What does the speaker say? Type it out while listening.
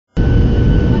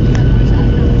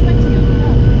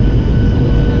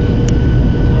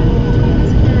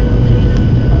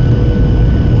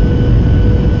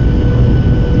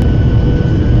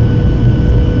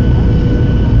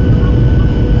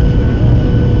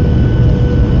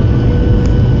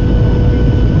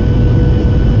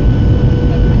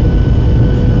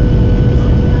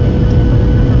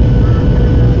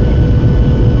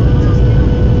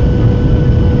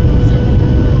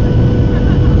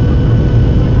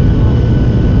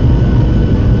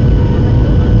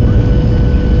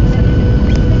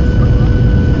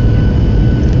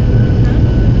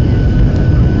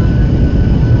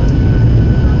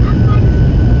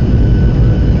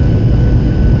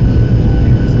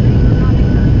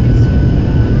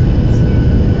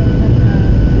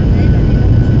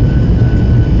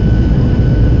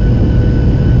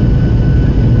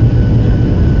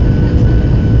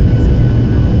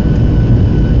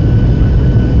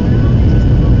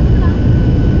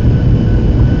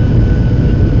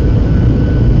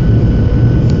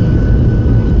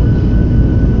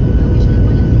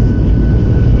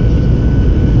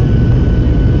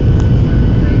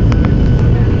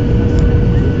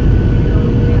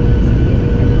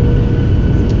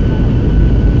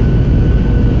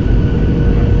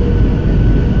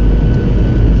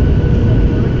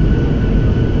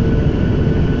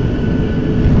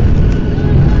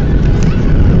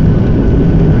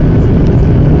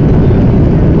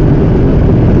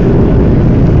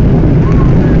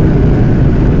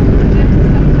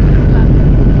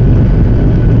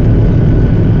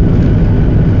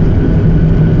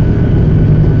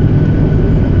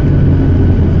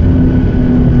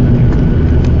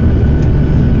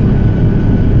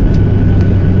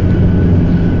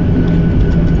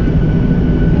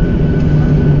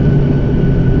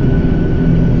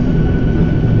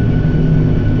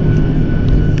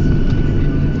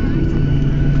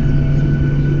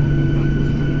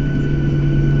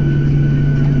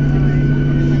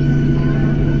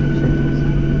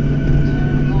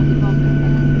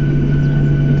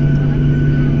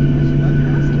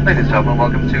gentlemen,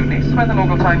 welcome to Nice, where the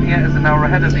local time here is an hour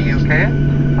ahead of the UK.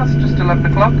 That's just 11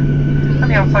 o'clock, and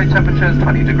the outside temperature is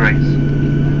 20 degrees.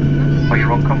 For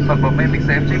your own comfort, but mainly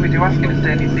safety, we do ask you to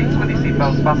stay in your seats with your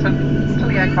seatbelts fastened until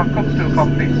the aircraft comes to a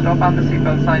complete stop and the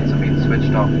seatbelt signs have been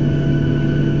switched off.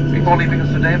 Before leaving us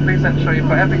today, please ensure you've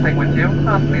got everything with you,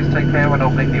 and please take care when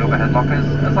opening the overhead lockers,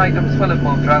 as items will have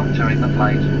moved around during the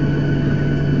flight.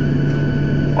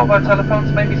 Mobile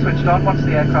telephones may be switched on once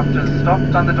the aircraft is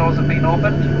stopped and the doors have been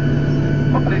opened,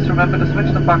 but please remember to switch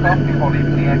them back off before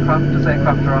leaving the aircraft, as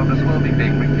aircraft around us will be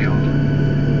being refueled.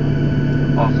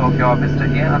 Also, if you are a visitor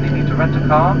here and you need to rent a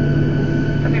car,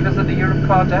 if you visit the Europe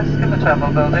car desk in the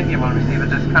terminal building, you will receive a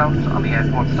discount on the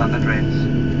airport standard rates.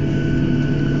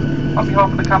 On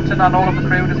behalf of the captain and all of the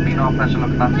crew, it has been our pleasure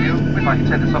looking after you. We'd like to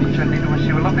take this opportunity to wish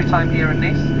you a lovely time here in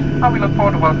Nice, and we look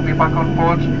forward to welcoming you back on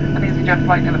board an EasyJet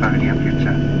flight in the very near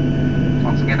future.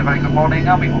 Once again, a very good morning,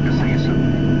 and we hope to see you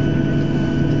soon.